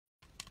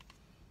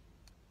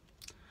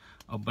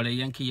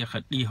obboleeyyan kiyya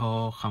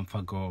kadhihoo kan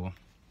fagoo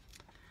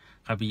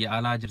ka biyya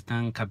alaa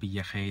jirtan ka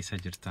biyya keessa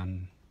jirtan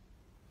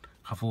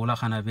ka fuula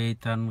kana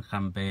beektan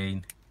kan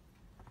beeyin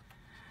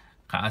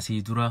ka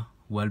asii dura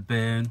wal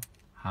been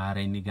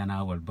haareenni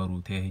ganaa wal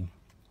baruu ta'e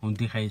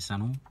hundi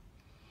keessanuu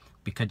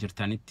bika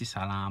jirtanitti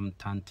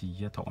salaamtaan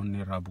tiyya ta'onni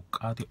irraa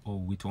buqqaate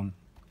oowwituun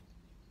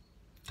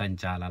tan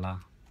jaalalaa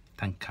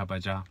tan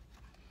kabajaa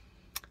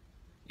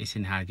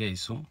isin haa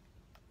geessu.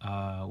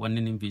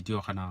 Wanni nin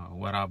viidiyoo kana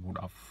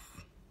waraabuudhaaf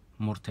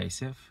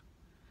murteesseef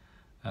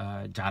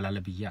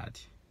jaalala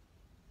biyyaati,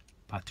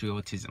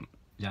 patriotism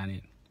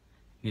jaaniin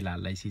ni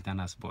laallayisii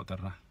tanaas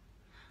boodarra.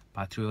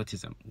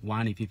 Patriotism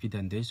waan ifiifi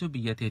dandeessu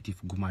biyya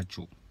teetiif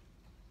gumaachuu,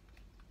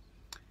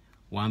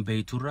 waan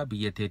beeyturra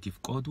biyya teetiif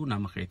qoodu,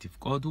 nama keetiif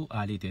qoodu,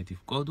 aalii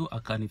teetiif qoodu,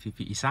 akka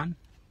ifiifi isaan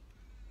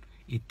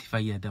itti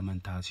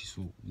fayyadaman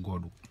taasisuu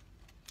godhu.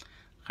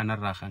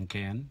 Kanarraa kan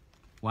ka'an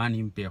waan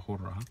hin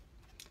beekurraa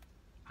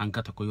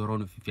hanga tokko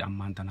yeroon ifiifi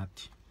ammaan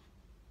tanatti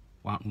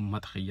waan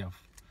ummata kiyyaaf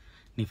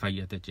ni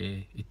fayyada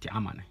jee itti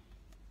amane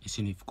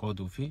isiniif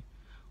qooduu fi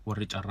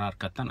warri carraa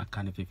harkattan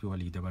akkaan ifiifi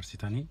walii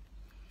dabarsitanii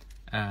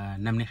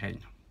namni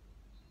keenya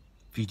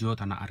viidiyoo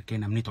tana arkee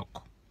namni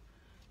tokko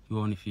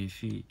yoon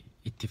ifiifi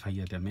itti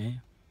fayyadamee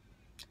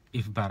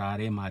if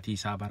baraaree maatii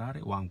isaa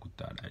baraare waan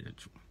guddaadha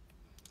jechuudha.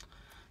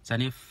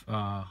 Saniif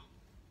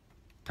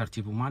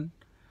tartiibumaan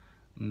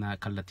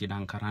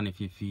kallattiidhaan karaan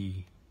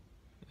ifiifi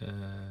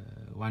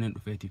waan hin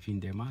dhufeetiif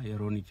hin deema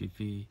yeroon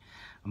ifiifi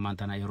ammaan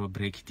tana yeroo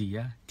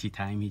breekitiyya tea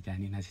time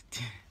jaaniin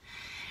asitti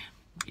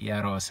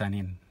yeroo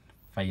saniin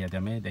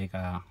fayyadamee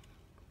daqiiqaa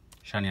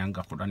 5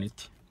 hanga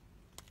 10tti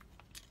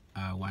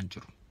waan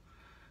jiru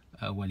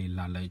waliin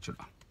laalla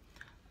jechuudha.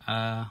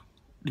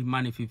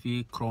 Dhimmaan ifiifi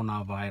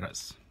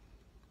coronavirus.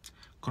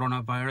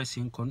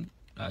 Coronavirusiin kun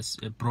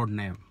broad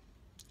name,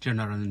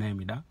 general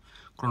name dha.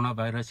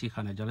 Coronavirusii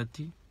kana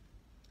jalatti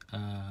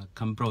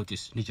kan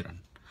birootis ni jiran.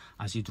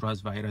 Asii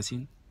duraas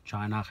virusiin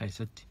China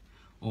keessatti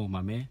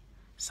uumamee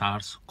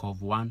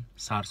SARS-CoV-1,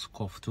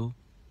 SARS-CoV-2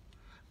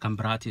 kan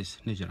biraatis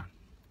ni jiran.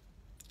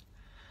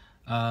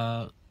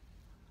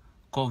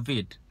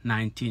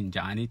 COVID-19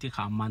 ja'aniiti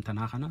kan ammaan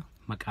tanaa kana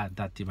maqaa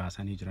addaatti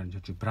baasanii jiran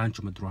jechuudha.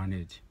 Biraanchuma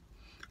duraaneeti.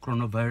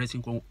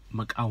 Coronavirusiin kun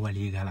maqaa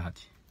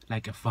waliigalaati,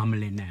 like a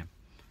family name.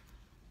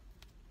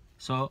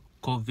 So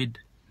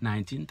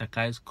COVID-19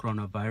 takka is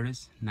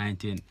coronavirus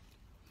 19.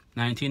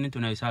 19 into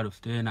na isa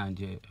dhufte naan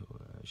jee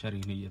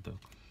shariiniyyato.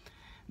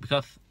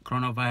 Because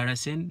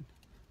coronavirus in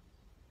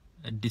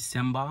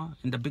December,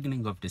 in the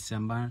beginning of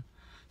December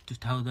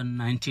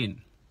 2019,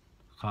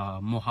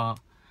 ka moha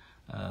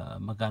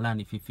magaalaan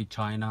ifiifi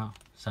China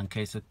san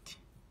keessatti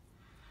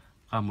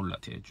ka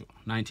mul'ate jechuudha.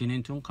 19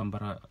 into kan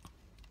bara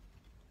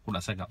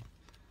 19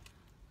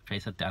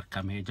 keessatti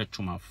argame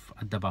jechumaaf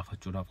adda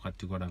baafachuudhaaf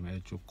katti godhame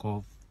jechuudha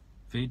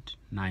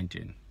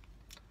COVID-19.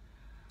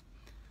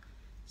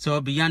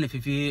 So biyyaan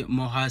ifiifi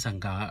mohaa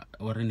sangaa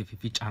warreen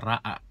ifiifi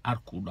carraa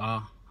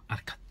arkuudhaa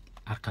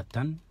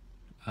arkattan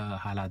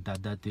haala adda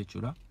addaatti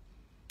jechuudha.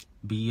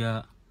 Biyya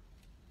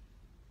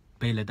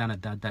beeyladaan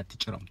adda addaatti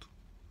ciramtu.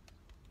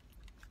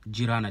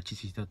 Jiraan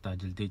achisiitattaa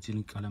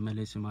jildeetiin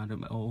qalamalee simaadha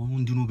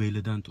hundinuu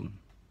beeyladaan tun.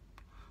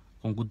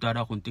 Kun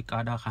guddaadhaa kun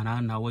xiqqaadhaa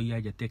kanaan naa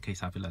wayyaa jettee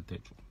keessaa filatte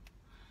jechuudha.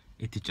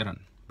 Itti ciran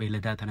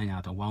beeyladaa tana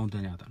nyaatan waa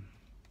hunda nyaatan.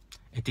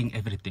 Eating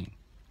everything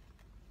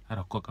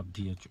rakkoo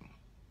qabdii jechuudha.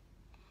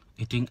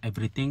 Eating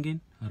everything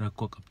in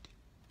rakkoo qabdi.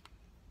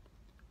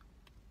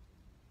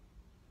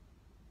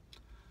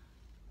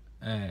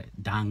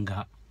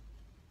 Daangaa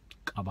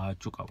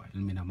qabaachuu qaba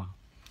ilmi namaa.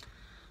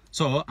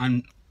 So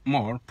and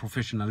more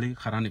professionally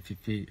karaan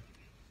ifiifi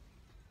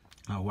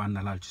waan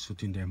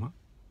nalaalchisuutiin deema.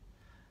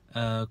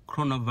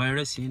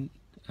 Coronavirusiin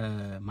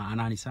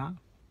ma'anaan isaa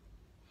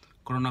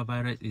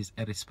coronavirus is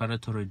a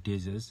respiratory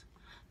disease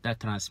that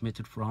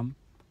transmitted from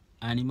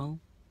animal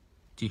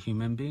to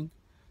human being.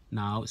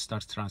 Now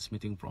starts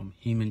transmitting from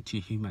human to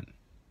human.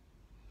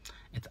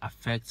 It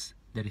affects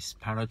the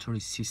respiratory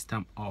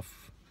system of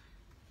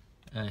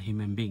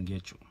human being.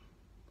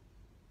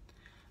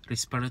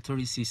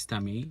 Respiratory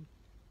system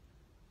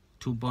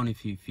tuuboon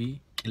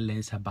ifiifi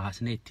qilleensa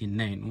baasnee ittiin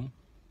neenu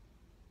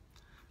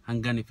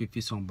hangan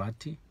ifiifi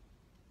sombaatti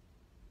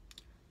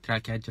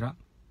trachea jira,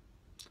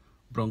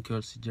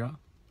 bronchioles jira,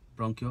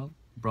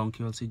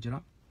 bronchioles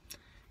jira.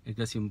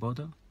 Eegasiin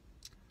booda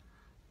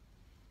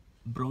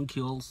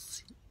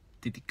bronchioles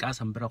titikkaa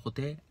san bira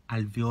kutee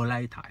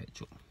alveoli ta'a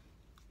jechuudha.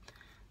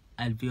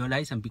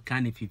 Alveoli san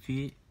bikkaan ifiifi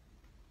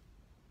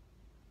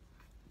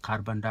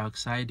carbon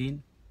dioxide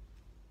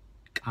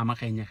qaama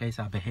keenya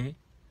keessaa bahee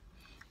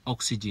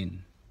oxygen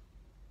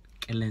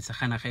qilleensa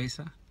kana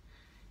keessa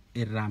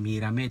irraa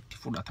miiramee itti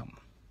fudhatamu.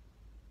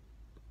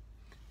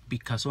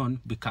 Bikka sun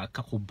bikka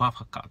akka kubbaa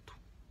fakkaatu,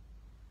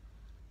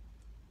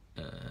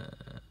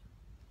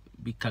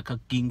 bikka akka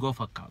giingoo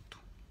fakkaatu.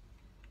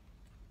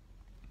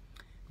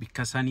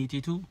 Bikka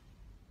saniititu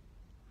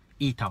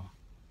itawa.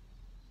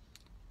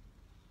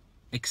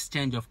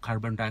 Exchange of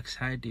carbon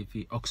dioxide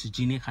fi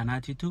oxygen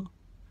kanaatitu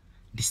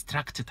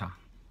distracta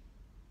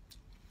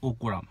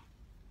ugurama.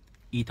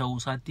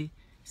 ita'uusaatti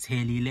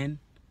seeliileen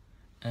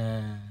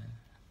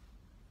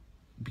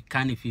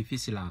bikkaanii fi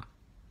fisilaa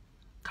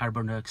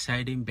carbon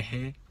dioxide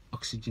bahee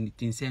oxygen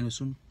ittiin seenu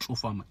sun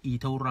cufama.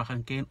 Ita'uurraa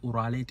kan ka'een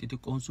uraaleen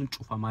xixiqqoon sun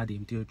cufamaa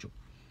deemti jechuudha.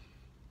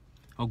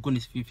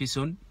 Hoggunis fi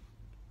sun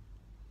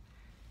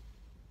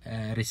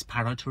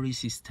respiratory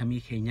system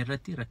keenya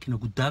irratti rakkina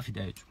guddaa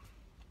fida jechuudha.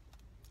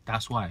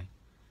 That's why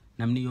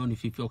namni yoo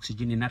fi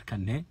oxygen hin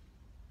arganne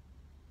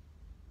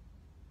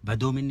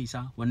badoominni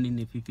isaa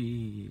wanni fi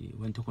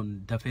wanti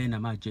kun dafee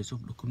nama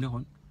ajjeesuuf dhukkubni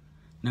kun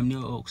namni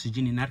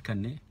oxygen hin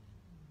arganne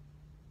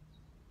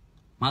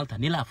maalta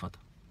ni laafata.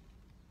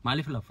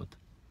 Maaliif laafata?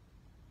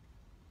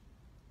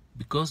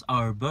 Because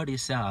our body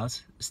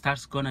cells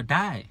starts gonna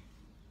die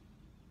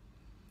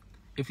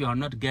if you are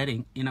not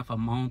getting enough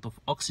amount of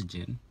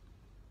oxygen.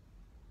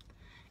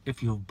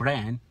 If your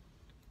brain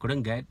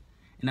couldn't get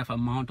enough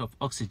amount of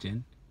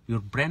oxygen, your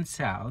brain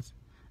cells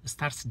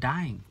starts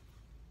dying.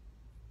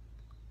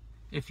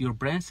 If your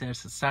brain cells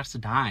starts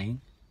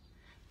dying,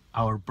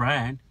 our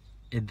brain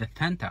is the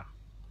center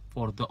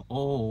for the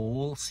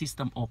whole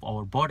system of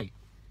our body.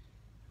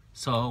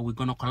 So we're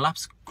gonna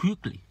collapse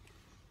quickly,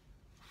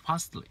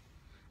 fastly,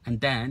 and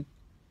then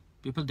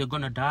people they're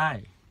gonna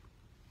die.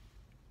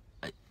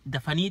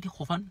 Dafaniti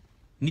khufan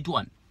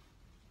niduan.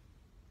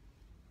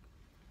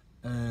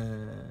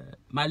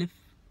 Maalif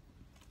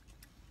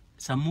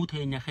sammuu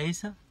teenya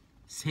keessa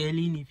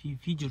seeliin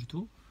fi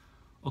jirtu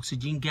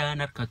oksijiin gahaan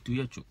harkattu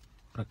jechuudha.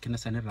 Rakkina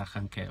sanirraa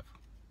kan ka'eef.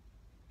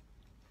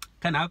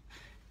 Kanaaf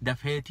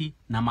dafeeti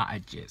nama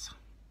ajjeesa.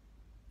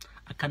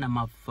 Akka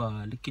namaaf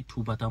likitti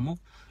hubatamuuf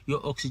yoo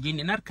oksijiin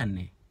hin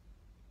arganne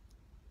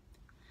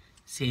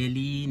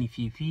seeliin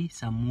fi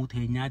sammuu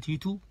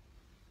teenyaatiitu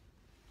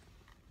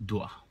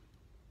du'a.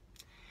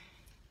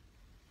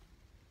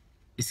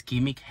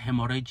 Ischemic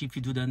hemorrhage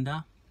fiduu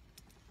danda'a.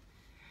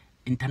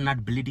 Internal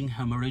bleeding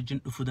hemorrhage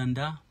dhufuu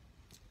danda'a.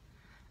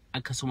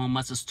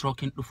 Akkasumas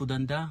stroke dhufuu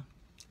danda'a.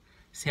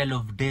 Cell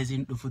of death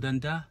dhufuu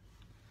danda'a.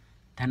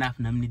 Tanaaf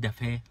namni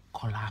dafee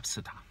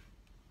collapse ta'a.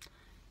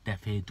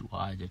 Dafee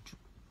du'aa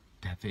jechuudha.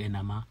 Dafee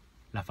nama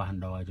lafaan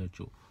dhawaa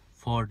jechuudha.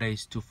 4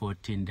 days to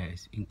 14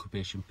 days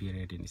incubation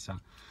period in isa.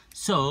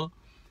 So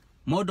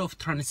mode of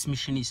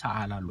transmission isa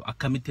alaalu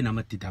akkamitti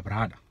namatti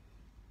dabraadha.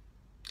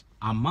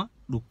 Amma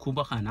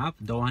dhukkuba kanaaf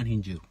dawaan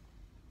hin jiru.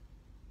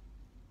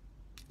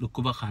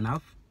 Dhukkuba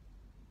kanaaf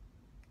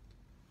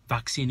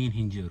vaccine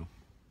hin jiru.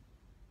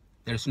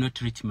 There is no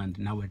treatment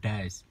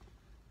nowadays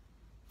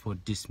for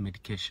this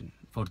medication,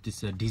 for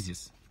this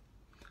disease.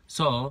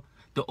 So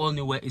the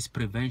only way is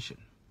prevention.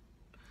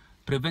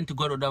 Prevent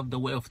God out of the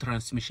way of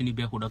transmission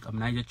be hudak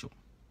amna jechu.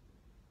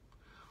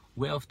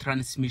 Way of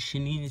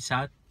transmission is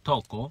a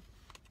toko.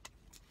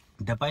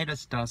 The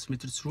virus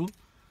transmitted through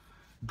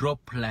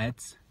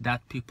droplets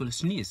that people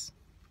sneeze.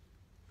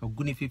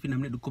 Oguni fifi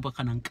namne dhukkuba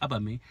kanaan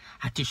qabame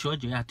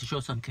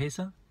hatishoo san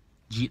keessa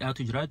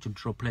jiidhaatu jira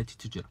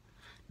dropletitu jira.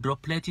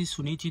 Dropleti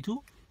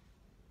sunititu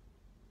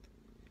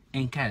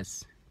in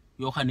case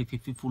yookaan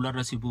fifi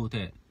fuularra si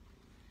buute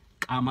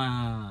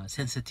qaama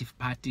sensitive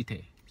party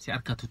ta'e si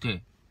harkatu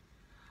ta'e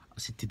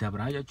asitti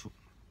dabraa jechuudha.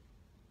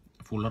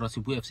 Fuularra si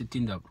bu'eef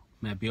sittiin dabru.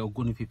 Maybe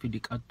oguni fifi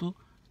dhiqattu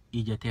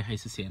ija ta'e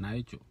keessa seenaa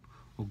jechuudha.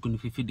 Oguni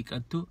fifi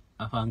dhiqattu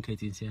afaan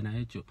keetiin seenaa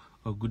jechuudha.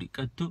 Oguni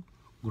dhiqattu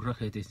gurra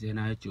keetiin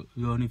seenaa jechuudha.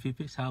 Yooni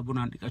fifi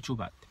saabunaan dhiqachuu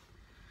baatte.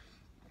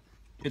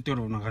 Itti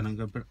roona kanan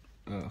gabbira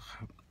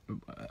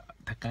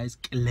takkaayis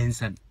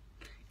qilleensan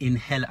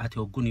inhale ati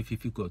oguni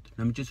fifi gootu.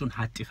 Namichi sun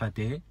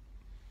haxxifatee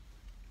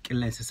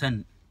qilleensa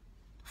san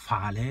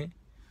faalee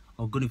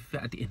oguni fifi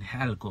ati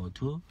inhale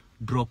gootu.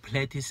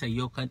 Droplets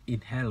yookaan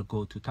inhale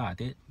gootu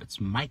taate but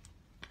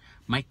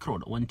micro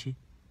wanti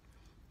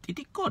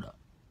xixiqqoodha.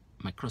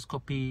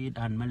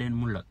 Microscopiidhaan maleen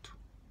mul'atu.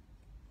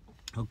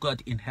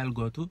 Hoggaati inhale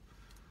gootu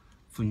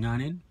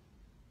funyaaniin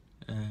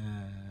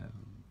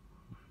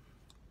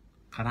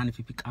karaan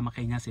fifi qaama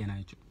keenyaa seenaa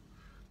jechuudha.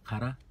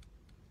 Karaa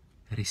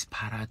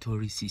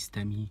respiratory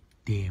systemii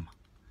deema.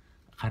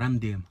 Karam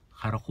deema.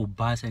 Karaa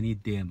kubbaa sanii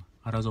deema.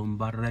 Karaa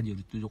zombarra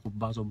jirtu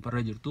kubbaa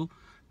zombarra jirtu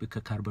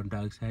bika carbon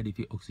dioxide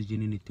fi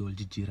oxygen itti wal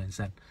jijjiiran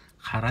san.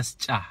 Karaas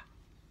caa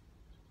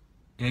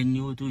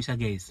eenyuutu isa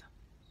geessa.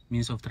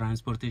 Means of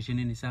transportation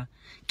in isa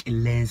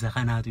qilleensa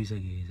kanaatu isa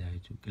geessa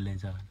jechuudha.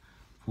 Qilleensa kana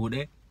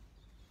fuudhee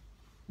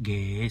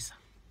geessa.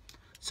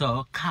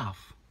 So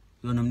cough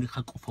yoo namni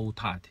qofa'u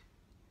taate.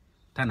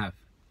 Tanaaf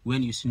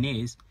when you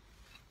sneeze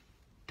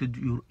to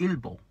your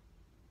elbow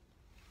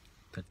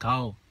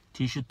takao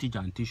tissue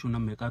tijan tissue na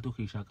meqatu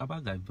kisha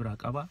qaba gaibira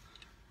qaba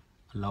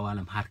Allahu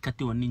alam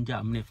harkatti wanni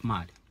jaamneef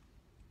maali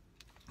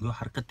yoo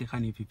harkatti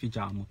khani fi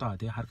jaamu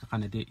taate harka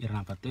kana de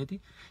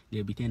irraanfatteeti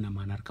deebitee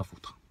namaan harka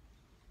fuuta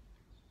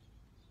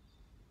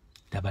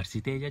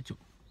dabarsitee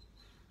jechuudha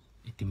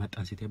itti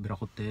maxxansitee bira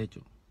kuttee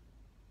jechuudha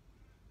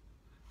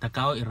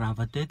takao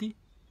irraanfatteeti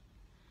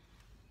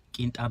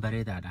qinxaa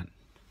bareedaadhaan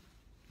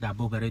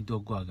daaboo bareedduu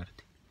oggoo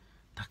agarte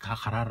takka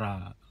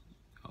karaarraa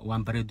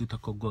waan bareedduu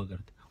takka oggoo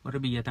agarte warri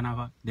biyya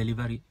tanaafa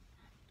delivery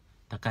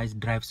takka is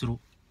drive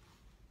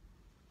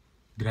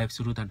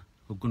through tana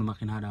Oggun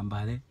makiinaadhaan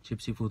baatee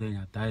chipsii fuutee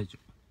nyaattaa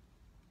jechuudha.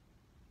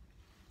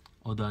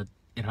 Odoo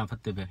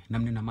irraanfattee bahe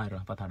namni namaa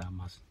irraanfataadhaan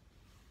maas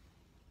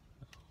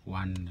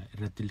waan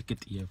irratti liqii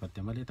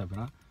xiyyeeffatte malee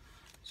tabiraa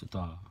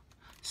sutaa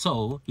so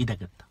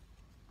hidagatta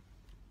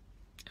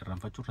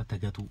irraanfachuu irra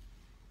tagatuu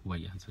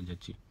wayyaansa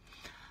jechi.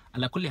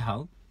 Ala kulli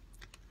haal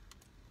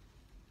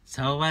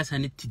sababa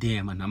sanitti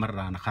deema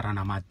namarraa karaa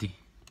namaatti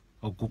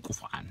ogguu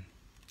qufaan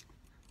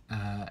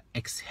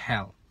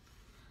exhale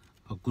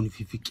ogguun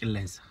fi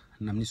qilleensa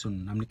namni sun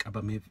namni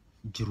qabamee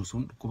jiru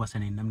sun dhukkuba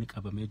saniin namni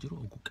qabamee jiru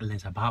ogguu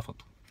qilleensa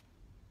baafatu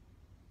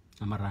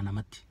namarraa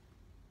namatti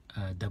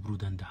dabruu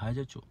danda'a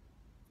jechuudha.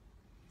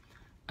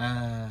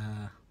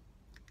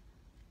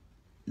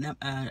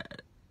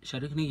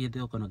 Sharikni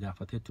yeedee kana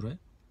gaafatee ture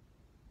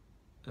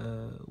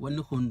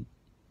wanni kun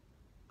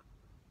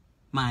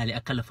maali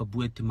akka lafa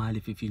bu'eetti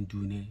maaliif hin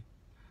duune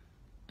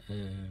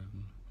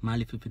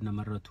maaliif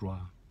namarra tura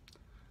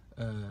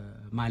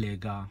maali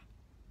egaa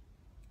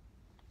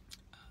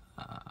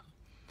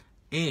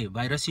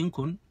vaayirasiin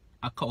kun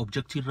akka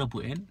objektiirra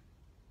bu'een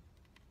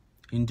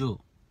hin jiru.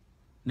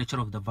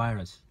 Nature of the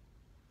virus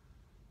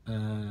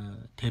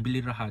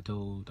teebilirra haa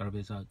ta'u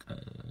xarabeessaa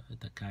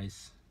takkaayis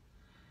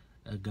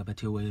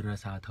gabatee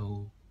wayirras haa ta'u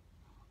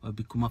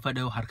bikkuma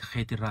fedhe harka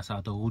keetirraas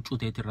haa ta'u huccuu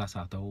teetirraas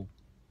haa ta'u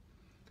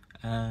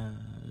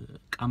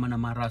qaama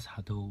namaarraas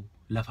haa ta'u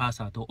lafaas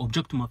haa ta'u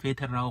objektuma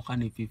feetirraa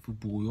yookaan fi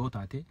bu'u yoo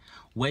taate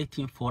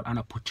waiting for an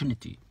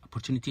opportunity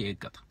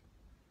eeggata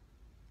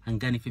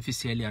hangaan fi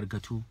seelii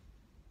argatu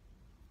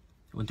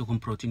wanti kun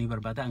proteinii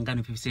barbaada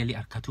hangaan fi seelii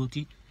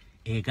argatuuti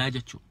eegaa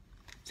jechuudha.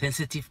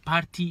 Sensitive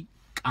party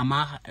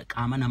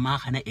qaama namaa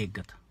kana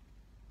eeggata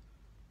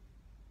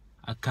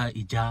akka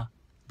ijaa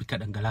bika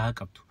dhangala'aa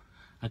qabdu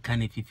akka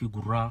neefi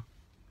gurraa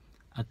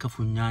akka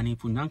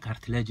funyaan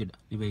kaartileejidha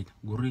ni beekta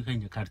gurri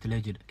keenya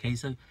kaartileejidha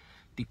keessa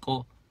xiqqoo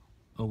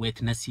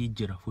wetnessii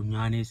jira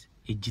funyaanis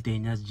ijji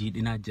teenyas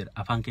jiidhinaa jira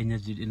afaan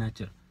keenyas jiidhinaa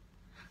jira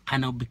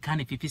kana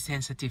bikkaan fi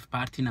sensitive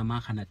party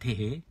namaa kana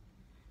ta'e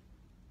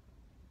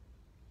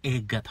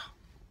eeggata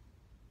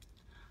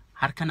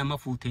harka nama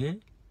fuutee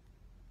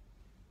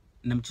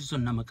namchi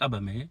sun nama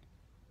qabame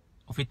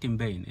ofitti hin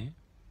beeyne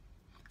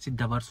si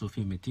dabarsuuf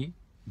miti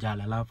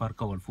jaalalaaf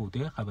harka wal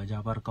fuutee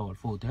kabajaaf harka wal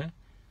fuutee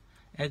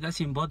egaa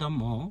siin booda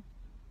immoo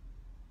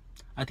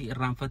ati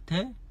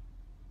irraanfattee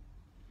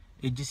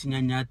ijji si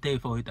nyaattee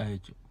ifa ho'iidhaa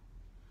jechuudha.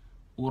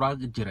 Uraa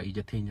jira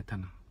ija teenya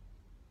tana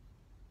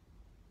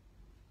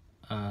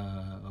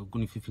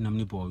guni fi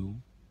namni booyuu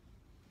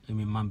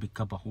imimmaan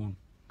bikka bahuun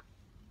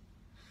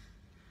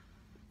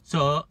so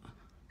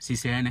si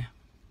seene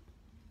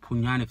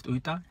funyaan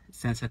iftuita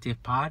sensitive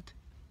part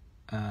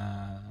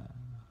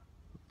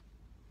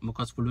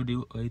mukas fluidi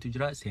itu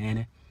jira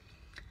seene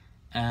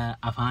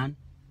afaan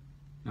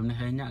namni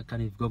keenya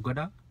akkaniif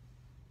goggoda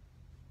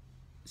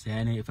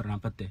seene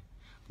ifraanfatte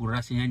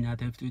gurraa si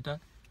nyaatee iftuita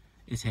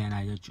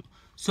iseenaa jechuudha.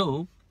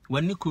 So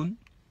wanni kun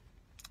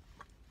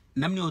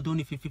namni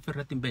oduun fi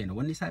irratti hin beekne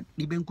wanni isaa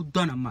dhibeen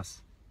guddaan ammas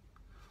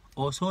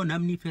osoo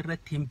namni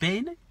irratti hin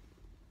beekne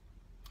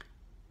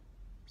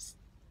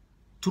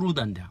turuu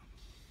danda'a.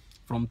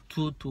 From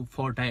 2 to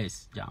 4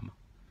 days jama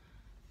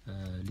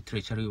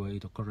literature way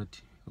to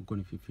correct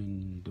goni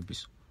fifin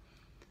dubisu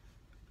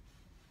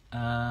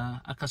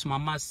akasuma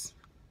mas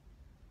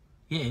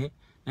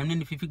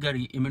namni fifi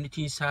gari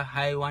immunity sa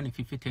high one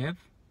fifitev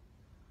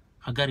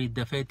hagari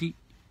dafeti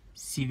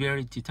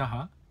severity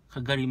taha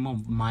hagari mo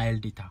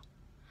mild ta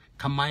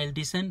ka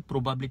mild sen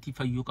probability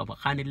fayu qaba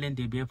khanillen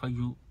de be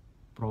fayu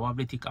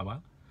probability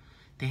qaba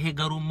te he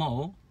garu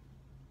mo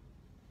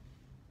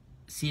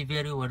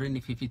severe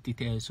warren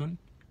fifty sun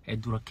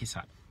edura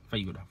kisa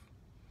fayuda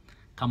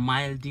ka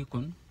mild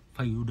kun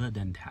fayuda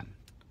dandan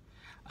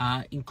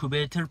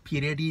incubator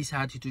period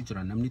isaati tu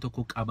jira namni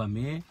tokko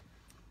qabame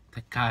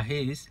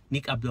takkahees ni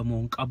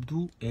qabdamoon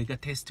qabdu ega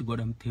test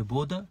godamte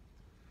boda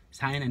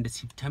sign and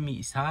symptom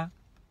isa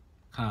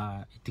ka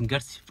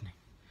itingarsifne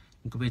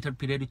incubator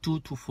period 2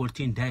 to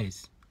 14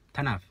 days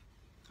tanaf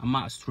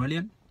amma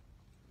Australian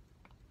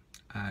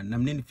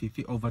namni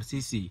fifi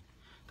overseas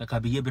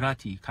takabiyye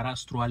birati kara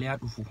Australia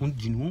dufu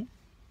hundinu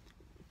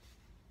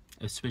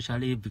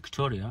especially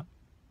Victoria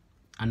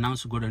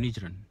announce godani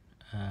jiran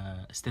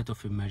state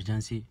of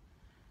emergency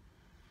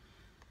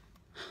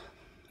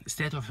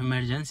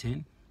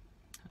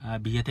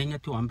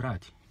biyateenyatti waan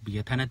biraati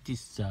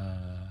biyatanattis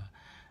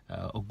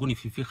ogguni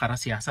fifi kara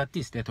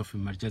siyaasatti state of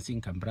emergency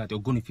kan biraati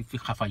ogguni fifi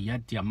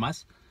khafayyaatti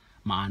ammas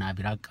maana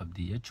biraa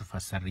qabdi jechuun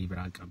fassarrii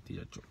biraa qabdi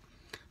jechuudha.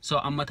 So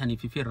amma tani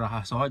fifi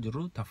rahasawa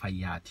jiru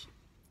tafayyaati.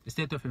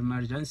 State of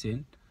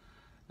emergency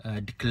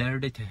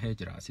declared tahee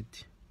jira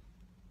asitti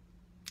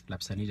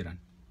labsanii jiran.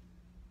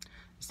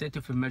 State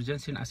of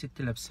emergency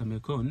asitti labsame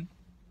kun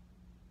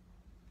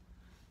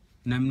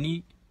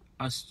namni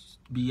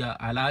biyya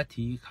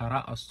alaati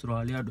karaa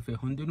Australia dhufe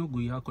hundinuu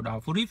guyyaa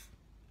 14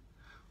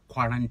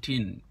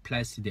 quarantine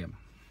place them.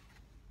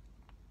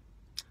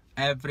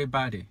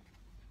 Everybody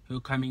who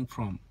coming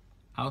from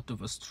out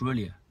of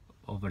Australia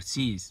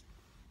overseas,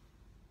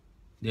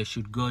 they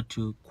should go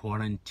to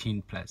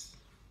quarantine place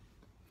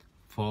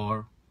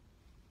for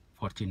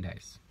 14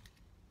 days.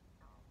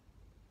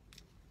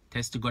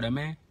 Test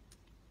godhamee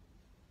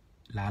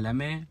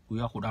laalamee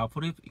guyyaa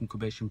 14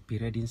 incubation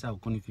period isaa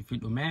kun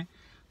fidhumee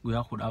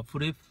guyyaa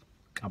 14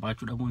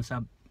 qabaachuu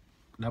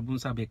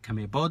dhabuunsaa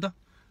beekamee booda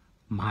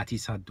maatii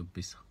isaa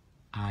dubbisa,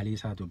 aalii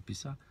isaa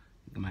dubbisa,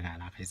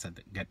 magaalaa keessa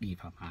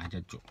gadhiifama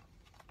jechuudha.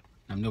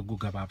 Namni oguu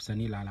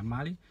gabaabsanii ilaalan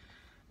maali?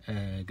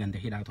 Ganda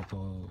hidhaa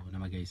tokko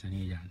nama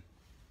geessanii jaan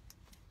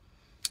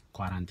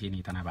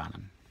kwarantiinii tana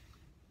baanan.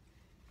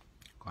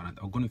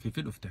 Oguun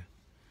fifi dhufte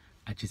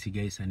achi si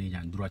geessanii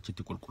jaan dura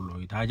achitti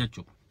qulqullooyitaa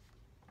jechuudha.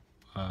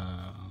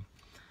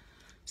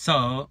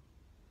 So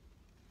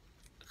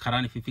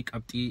karaan fifi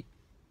qabxii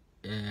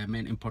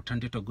main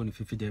important oguun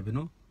fifi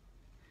deebinu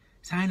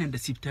sign and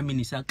symptom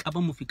isaa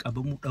qabamuu fi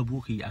qabamuu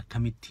dhabuu kiyya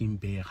akkamittiin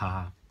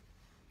beekaa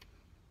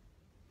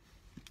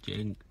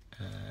jeen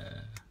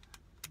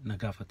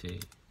nagaafate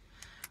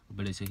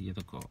obboleessa kiyya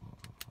tokko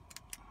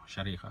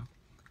shariika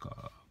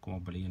kuma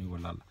obboleeyyanii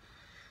wallaala.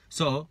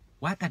 So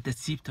what are the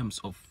symptoms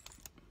of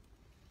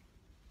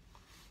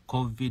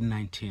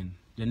COVID-19?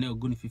 Jenne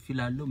ogun fifi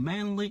laallu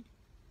mainly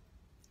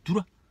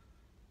dura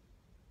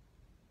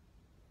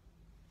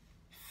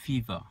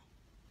fever,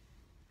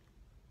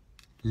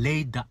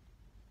 leida.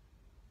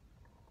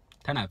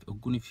 Tanaaf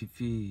ogun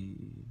fifi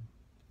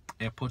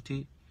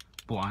airporti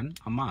bu'an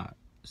amma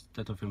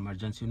state of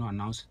emergency no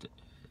announced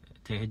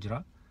ta'ee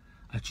jira.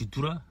 Achi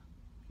dura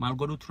maal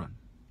godhu turan?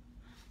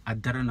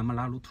 Addara nama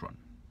laalu turan.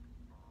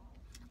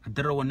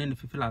 Addara wanneen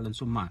fifi laalan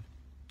sun maal?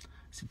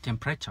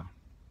 Temperature,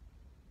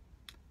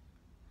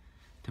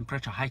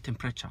 high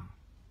temperature.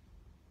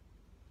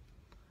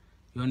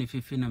 Yooni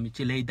fifi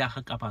namichi leedaa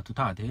akka qabaatu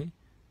taate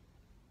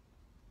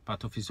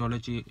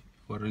pathophysiology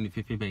warreen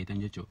fifi beeytan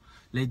jechuudha.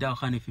 Leedaa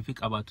kan fifi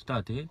qabaatu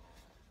taate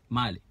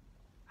maali?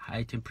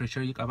 High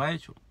temperature qabaa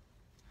jechuudha.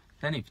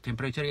 Taniif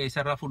temperature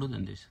isarraa fudhuu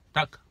dandeessa.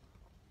 Takka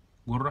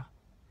gurra,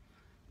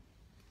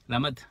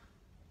 lamada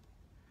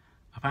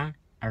afaan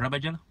arraba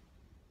jala,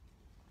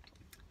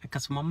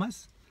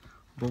 akkasumas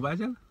bobaa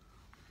jala,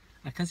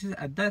 akkasii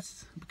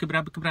addaas bikka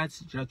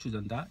biraatti jiraachuu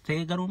danda'a.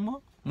 Ta'ee garuu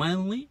immoo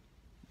mainly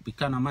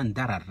bikka namaan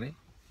dararre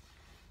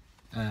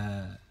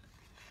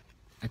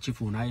achi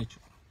fuunaa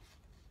jechuudha.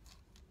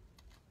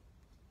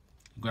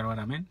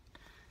 Garwarameen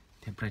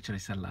temperature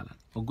isa laalan.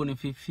 Oguun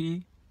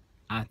fifi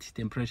at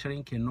temperature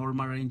in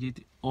normal range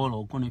all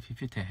oguun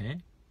fifi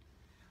ta'ee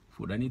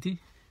fuudhaniiti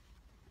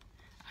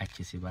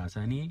achi si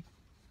baasanii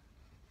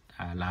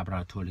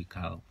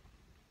laboratorical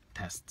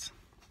test.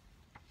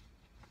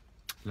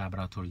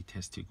 Laboratory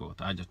test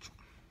goota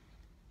jechuudha.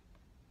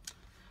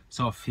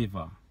 So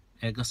fever,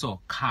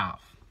 so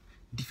cough,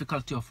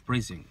 difficulty of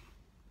breathing.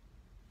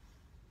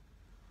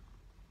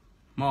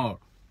 More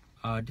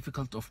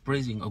difficult of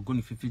breathing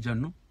ogun fifi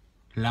jannu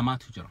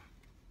lamatu jira.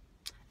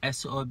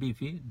 SOB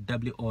fi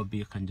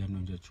WOB kan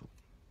jannu jechuudha.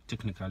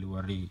 Technically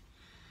warri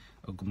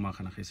ogummaa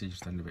kana keessa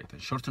jirtan ni beektan.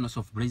 Shortness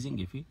of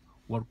breathing fi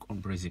work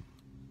on breathing.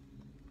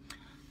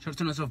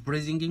 Shortness of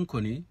breathing in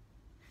kuni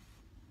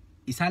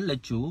isaan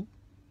lachuu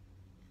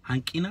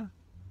hanqina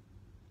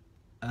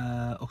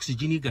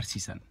oksijiinii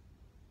garsiisan.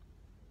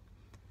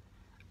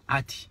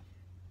 Ati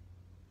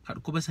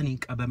dhukkuba saniin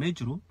qabamee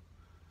jiru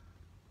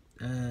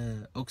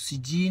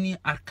oksijiinii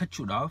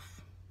argachuudhaaf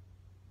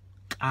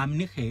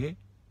qaamni kee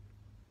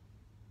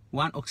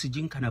waan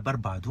oksijiin kana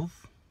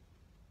barbaaduuf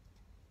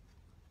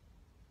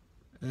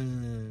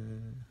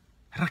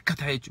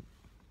rakkataa jechuudha.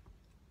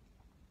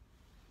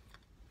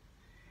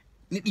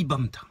 Ni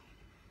dhibamta.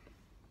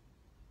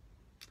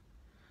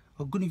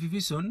 Oguun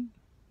fifi sun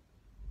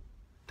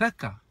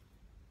takka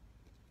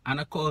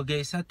ana ko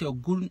ogeessaatti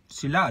oguun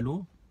si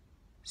laalu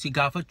si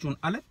gaafachuun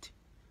alatti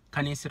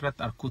kan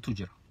sirratti arkuutu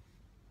jira.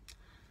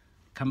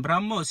 Kan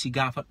biraammoo si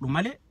gaafadhu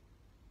malee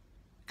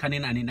kan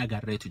ani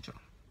nagarreetu jira.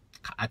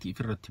 Ka ati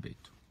ifirratti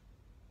beektu.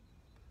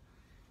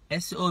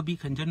 SOB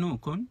kan jennu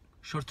kun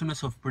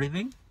shortness of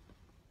breathing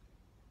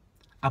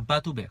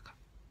abbaatu beeka.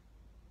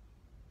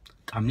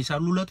 Qaamni isaa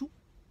lulatu,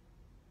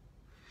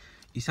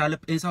 isaa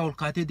lapheensaa ol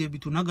kaatee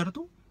deebitu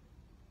nagartu,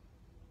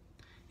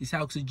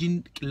 isaa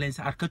oksijiin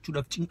qilleensa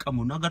argachuudhaaf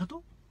cinqamu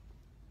nagartu,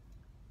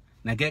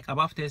 nagee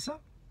qabaaf teessa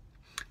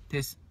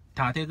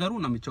taatee garuu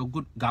namicha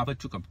oguun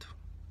gaafachuu qabdu.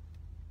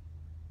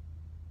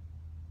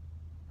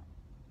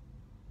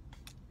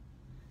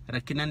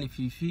 Rakkinaan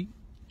fifi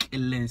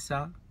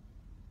qilleensaa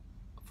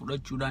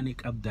fudhachuudhaan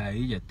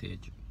qabdaa'ee jettee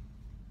jechuudha.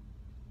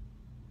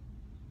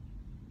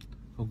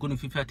 Oguun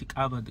fifi ati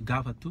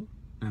gaafattu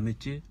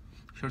namichi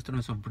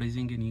shortness of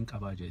breathing in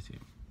qabaa jeesee.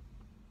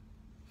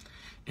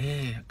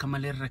 Akka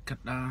malee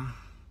rakkadhaa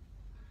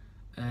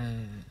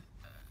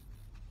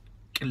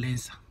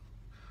qilleensa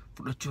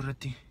fudhachuu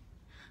irratti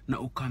na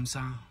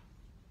ukkaamsaa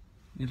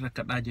ni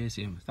rakkadhaa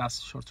jeesee.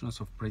 That's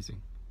shortness of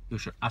breathing. You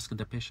should ask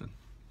the patient.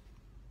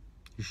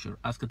 You should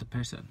ask the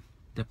person.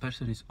 The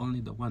person is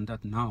only the one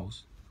that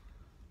knows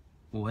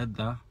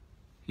whether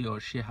he or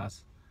she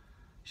has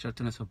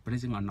shortness of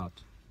breathing or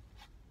not.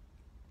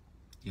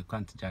 You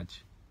can't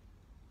judge.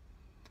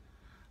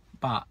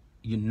 But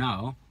you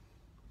know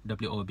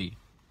WOB.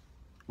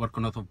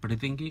 workout of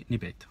breathing ni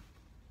beekta.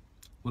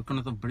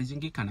 Workout of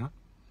breathing kana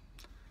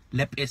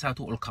laphee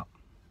isaatu ol ka'a.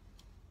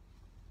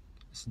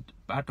 It's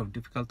part of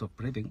difficult of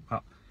breathing,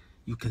 but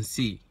you can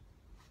see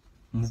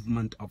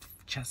movement of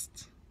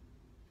chest.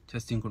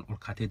 Chesting kun ol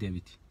kaatee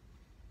deebiti.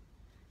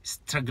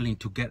 Struggling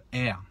to get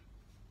air.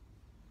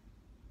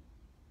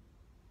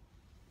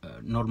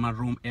 Normal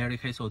room air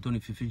keessa otoo ni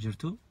fifi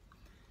jirtu.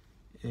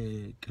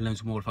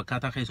 Qilleensuma wal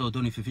fakkaataa keessa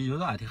otoo ni fifi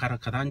jirtu ati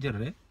rakkataa hin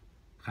jirre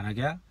kana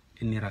gaa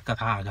inni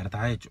rakkataa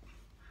agartaa jechuudha.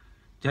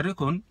 Jarri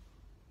kun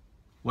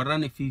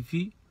warraan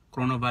fifi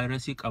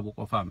coronavirus qabu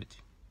qofaa miti.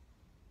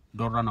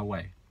 Don't run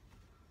away.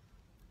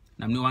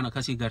 Namni waan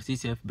akkasii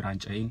garsiiseef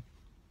biraanca'iin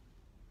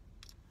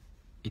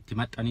itti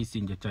maxxanii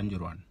siin jechaan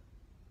jiruwaan.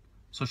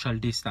 Social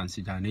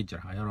distance jaanee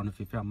jira. Yeroon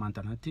fifi ammaan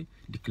tanatti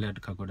declared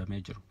ka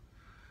godhamee jiru.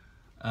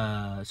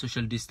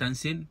 Social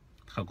distancing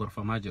ka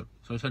gorfamaa jiru.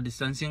 Social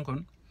distancing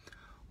kun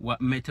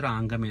meetira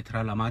hanga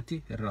meetira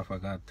lamaatti irra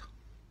fagaata.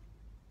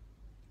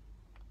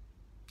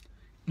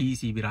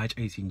 Dhiisii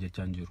biraaca'ii siin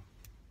jechaan jiru.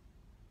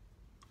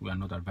 We are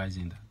not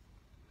advising that.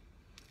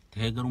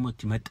 Tahee garuma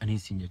itti maxxanii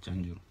siin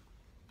jechaan jiru.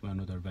 We are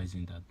not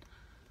advising that.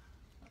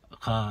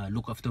 Ka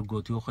look after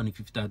gootii yoo kan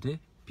ifiif taate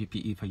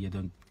PPE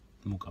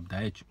fayyadamuu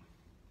qabdaa jechuudha.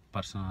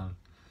 Personal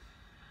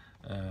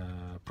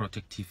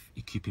protective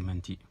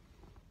equipment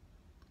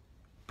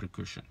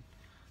precaution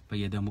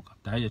fayyadamuu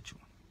qabdaa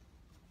jechuudha.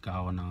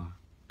 Gaawona,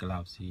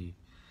 gloves,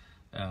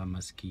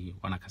 maskii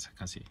waan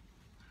akkasii.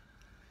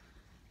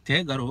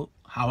 Tahee garuu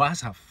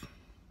hawaasaaf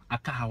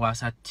akka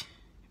hawaasaatti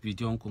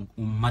viidiyoon kun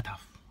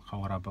ummataaf kan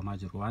waraabamaa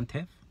jiru waan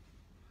ta'eef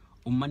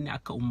ummanni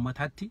akka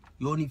ummataatti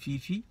yooni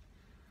fiifi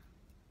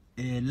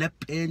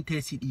lapheen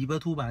teessi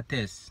dhiibatuu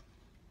baatees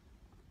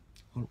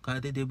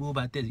olkaatee deebuu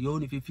baatees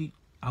yooni fiifi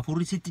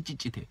afurri sitti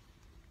ciccite.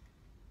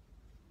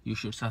 You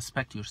should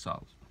suspect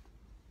yourself.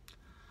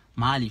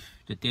 Maaliif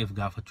jetteef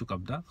gaafachuu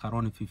qabda.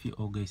 Karoon fiifi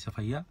ogeessa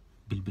fayyaa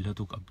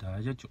bilbilatuu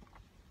qabda jechuudha.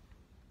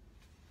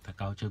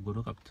 Takkaawchee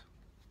godhuu qabda.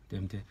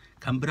 Deemtee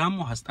kan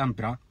biraammoo hasxaan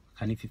biraa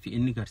kan fiifi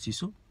inni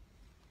garsiisu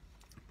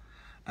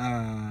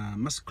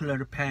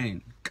muscular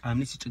pain,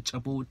 qaamni si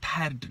caccabuu,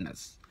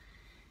 tiredness,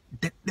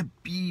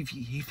 dadhabbii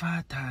fi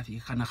hifaataa fi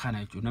kana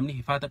jechuudha. Namni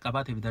hifaata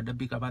qabaateef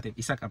dadhabbii qabaateef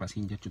isa qaba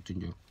siin jechuutu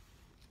hin jiru.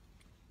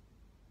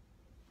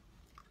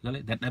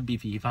 Dadhabbii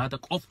fi hifaata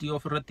qofti yoo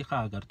ofirratti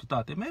kaa agartu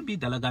taate maybe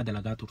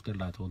dalagaa turte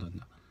irraa ta'uu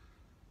danda'a.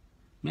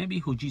 Maybe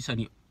hojii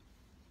sanii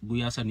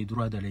guyyaa sanii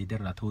dura dalayde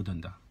irraa ta'uu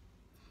danda'a.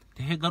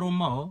 Tahee garuu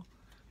immoo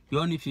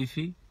yooni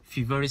fi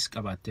feveris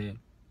qabaatee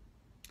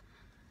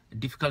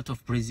difficult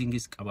of breathing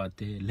is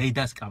qabate,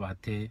 leidas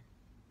qabate,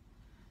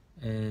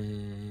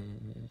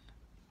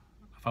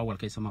 afaan wal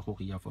keessa makoo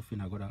kiyyaaf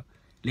ofina godha.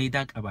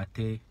 Leidaa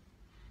qabate,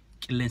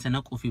 qilleensa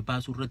naquu fi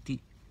baasuu irratti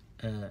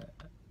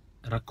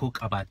rakkoo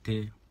qabate,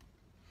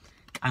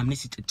 qaamni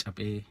si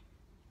caccabee,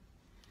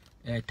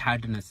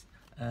 tiredness,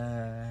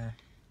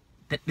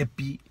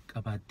 dadhabbii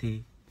qabate,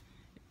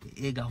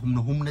 eegaa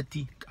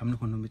humnatti qaamni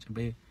humna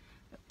caccabee,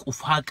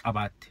 qufaa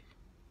qabate,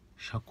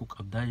 shakkuu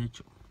qabdaa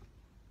jechuudha.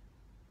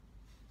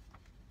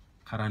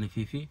 Karaan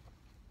fiifi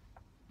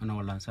mana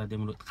wallaansaa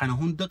deemuu kana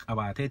hunda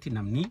qabaateeti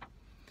namni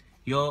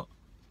yoo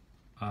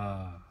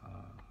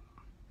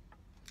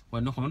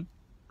wanni kun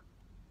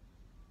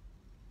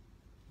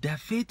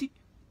daffeeti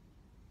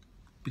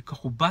bikka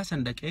kubbaa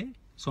san dhaqee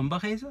somba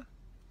keessa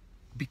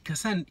bikka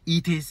san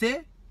dhiiteessee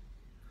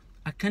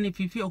akkanii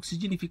fiifi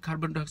oksijiinii fi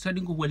kaarboon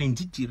daayoksaayidiin kun waliin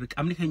jijjiirre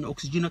qaamni keenya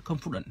oksijiin akka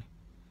hin fudhanne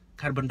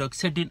kaarboon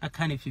daayoksaayidiin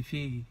akkanii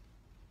fiifi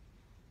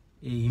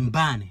hin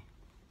baane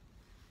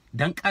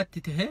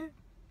danqaatti tahee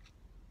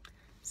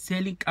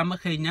seelin qaama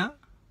keenya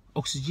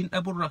oksijiin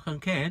dhaburraa kan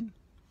ka'een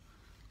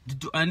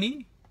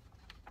dudu'anii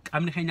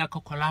qaamni keenya akka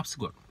collapse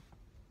godhu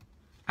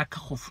akka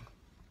kufnu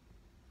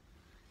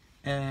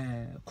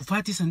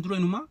kufaatii san dura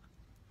inuma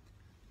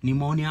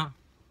pneumonia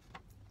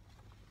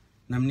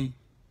namni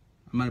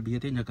amma biyya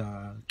teenya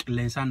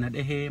qilleensaan na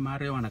dhahee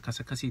maaree waan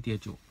akkasiiti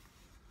jechuudha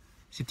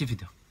sitti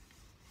fida.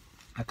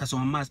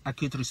 Akkasumas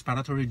acute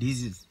respiratory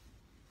disease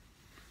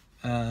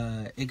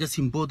eega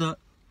simbooda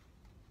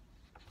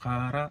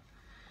karaa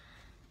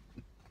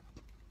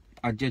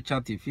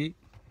ajjechaatii fi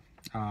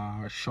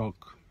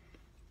shock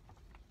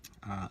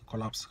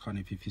collapse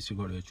kan fiifi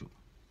godhu jechuudha.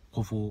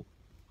 Kufuu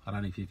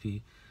karaan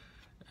fiifi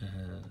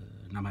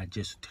nama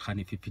ajjeesutti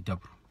kan fiifi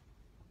dabru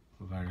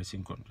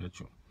virusiin kun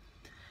jechuudha.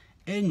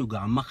 Eenyu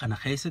amma kana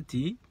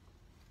keessatti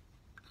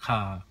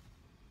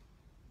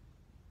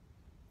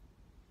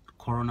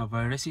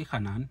coronavirus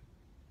kanaan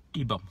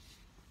dhibamu.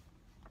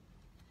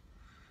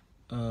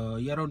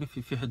 Yeroon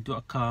fiifi hedduu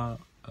akka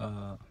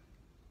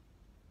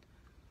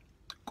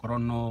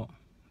qorannoo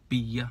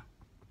biyya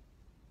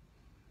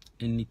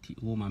inni itti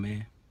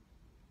uumame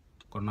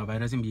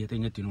coronavirusin biyya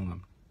teenyatti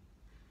uumame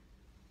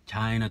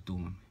Chaayinaatti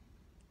uumame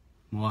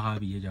moohaa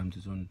biyya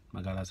jaamti sun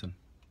magaalaa sun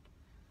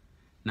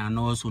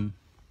naannoo sun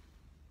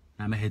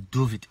nama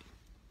hedduu fixe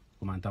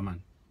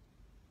kumaantamaan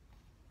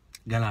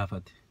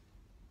galaafate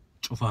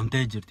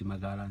cufamtee jirti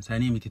magaalaan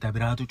sanii miti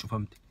tabiraatu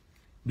cufamte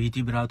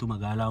biitii biraatu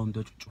magaalaa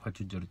hunda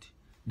cufachuu jirti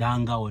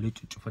daangaa walii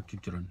cufachuu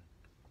jiran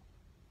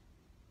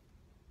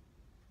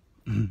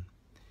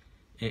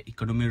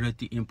economy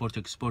irratti import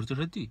export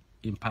irratti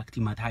impact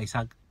mataa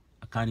isaa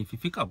akkaan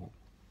fi qabu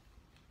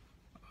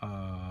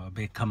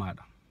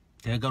beekamaadha.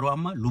 Ta'ee garuu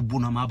amma lubbuu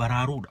namaa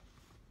baraaruudha.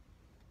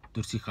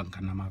 Dursi kan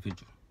namaaf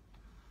jiru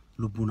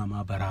lubbuu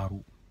namaa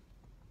baraaruu.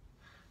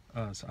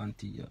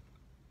 Sa'antii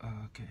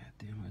okay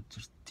deemaa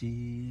jirti.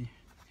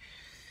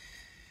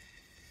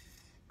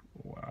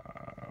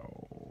 Wow.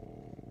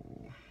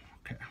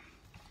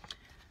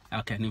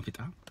 Okay, nin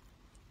fixa.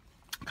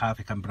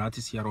 Kaafe kan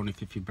biraatis yeroon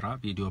fi biraa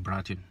video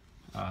biraatiin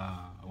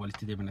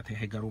walitti deebina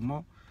ta'ee garuu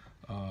immoo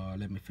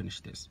let me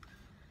finish this.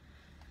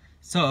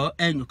 So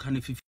eenyu kan